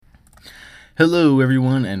Hello,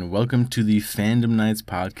 everyone, and welcome to the Fandom Nights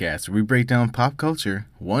podcast, where we break down pop culture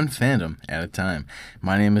one fandom at a time.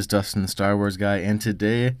 My name is Dustin, the Star Wars guy, and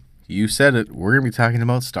today, you said it, we're going to be talking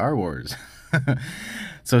about Star Wars.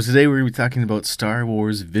 So today we're going to be talking about Star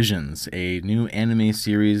Wars Visions, a new anime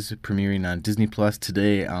series premiering on Disney Plus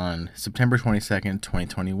today on September 22nd,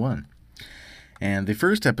 2021. And the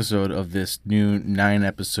first episode of this new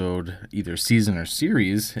 9-episode either season or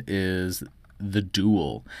series is The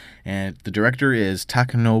Duel, and the director is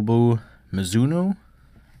Takanobu Mizuno,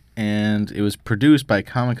 and it was produced by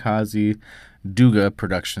Kamikaze Douga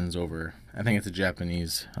Productions over, I think it's a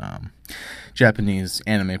Japanese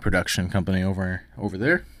anime production company over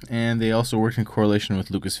there, and they also worked in correlation with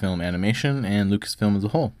Lucasfilm Animation and Lucasfilm as a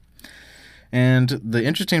whole. And the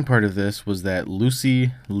interesting part of this was that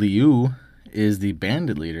Lucy Liu is the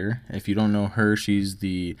bandit leader. If you don't know her, she's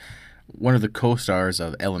one of the co-stars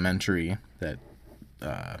of Elementary,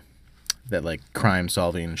 that like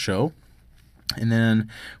crime-solving show. And then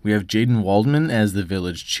we have Jaden Waldman as the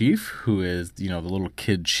village chief, who is, the little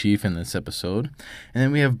kid chief in this episode. And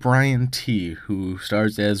then we have Brian T., who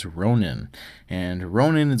stars as Ronin. And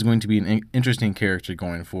Ronin is going to be an interesting character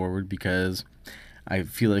going forward, because I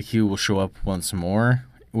feel like he will show up once more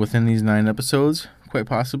within these 9 episodes, quite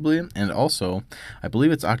possibly. And also, I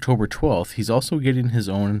believe it's October 12th, he's also getting his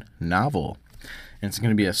own novel. And it's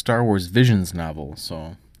going to be a Star Wars Visions novel,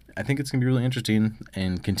 so I think it's going to be really interesting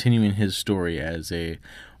in continuing his story as a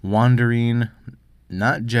wandering,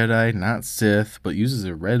 not Jedi, not Sith, but uses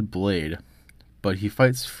a red blade. But he's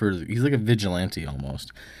like a vigilante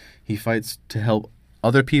almost. He fights to help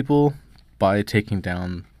other people by taking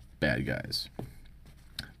down bad guys.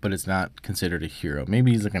 But it's not considered a hero.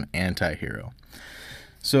 Maybe he's like an anti-hero.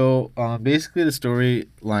 So basically the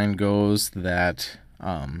storyline goes that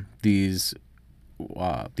these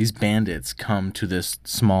bandits come to this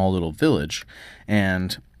small little village,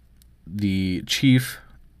 and the chief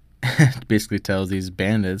basically tells these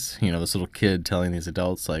bandits, this little kid telling these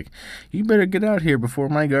adults, like, you better get out here before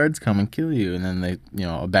my guards come and kill you. And then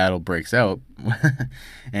a battle breaks out.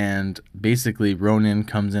 And basically Ronin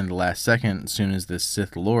comes in the last second as soon as this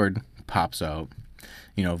Sith Lord pops out,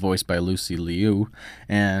 voiced by Lucy Liu.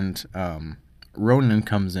 And Ronin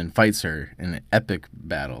comes in, fights her in an epic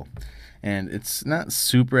battle. And it's not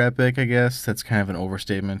super epic, I guess. That's kind of an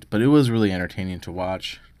overstatement. But it was really entertaining to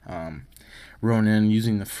watch. Ronin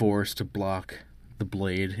using the Force to block the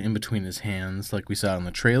blade in between his hands, like we saw in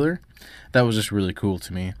the trailer. That was just really cool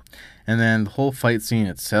to me. And then the whole fight scene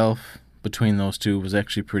itself between those two was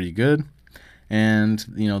actually pretty good. And,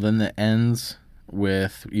 then it ends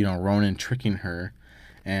with, Ronin tricking her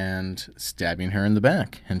and stabbing her in the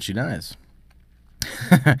back. And she dies.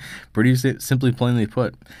 Pretty simply, plainly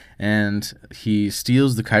put. And he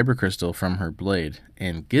steals the Kyber crystal from her blade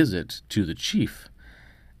and gives it to the chief.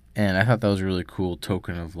 And I thought that was a really cool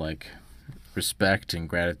token of like respect and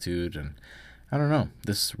gratitude. And I don't know,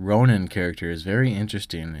 this Ronin character is very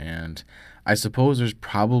interesting, and I suppose there's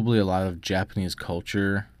probably a lot of Japanese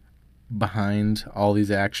culture behind all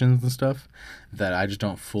these actions and stuff that I just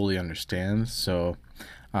don't fully understand. So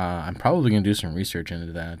I'm probably going to do some research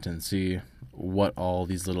into that and see what all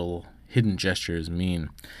these little hidden gestures mean.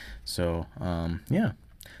 So, yeah,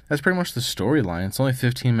 that's pretty much the storyline. It's only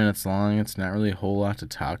 15 minutes long. It's not really a whole lot to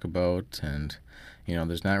talk about, and,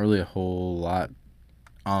 there's not really a whole lot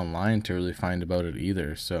online to really find about it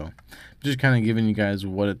either. So, I'm just kind of giving you guys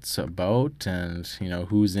what it's about and,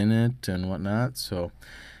 who's in it and whatnot. So,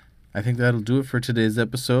 I think that'll do it for today's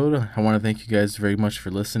episode. I want to thank you guys very much for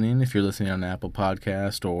listening. If you're listening on Apple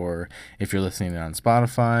Podcast, or if you're listening on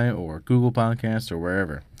Spotify or Google Podcast or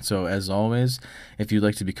wherever. So as always, if you'd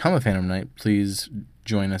like to become a Fandom Night, please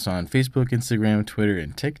join us on Facebook, Instagram, Twitter,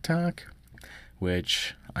 and TikTok,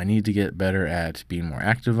 which I need to get better at being more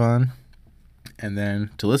active on. And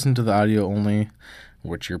then to listen to the audio only,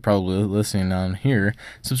 which you're probably listening on here,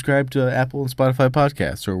 subscribe to Apple and Spotify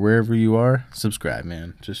podcasts, or wherever you are. Subscribe,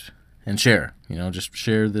 man. And share, just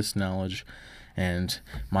share this knowledge and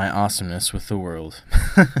my awesomeness with the world.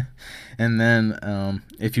 And then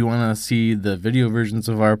if you want to see the video versions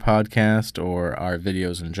of our podcast or our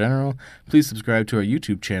videos in general, please subscribe to our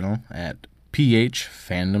YouTube channel at PH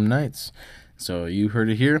Fandom Nights. So you heard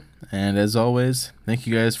it here, and as always, thank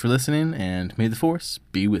you guys for listening, and may the Force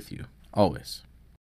be with you always.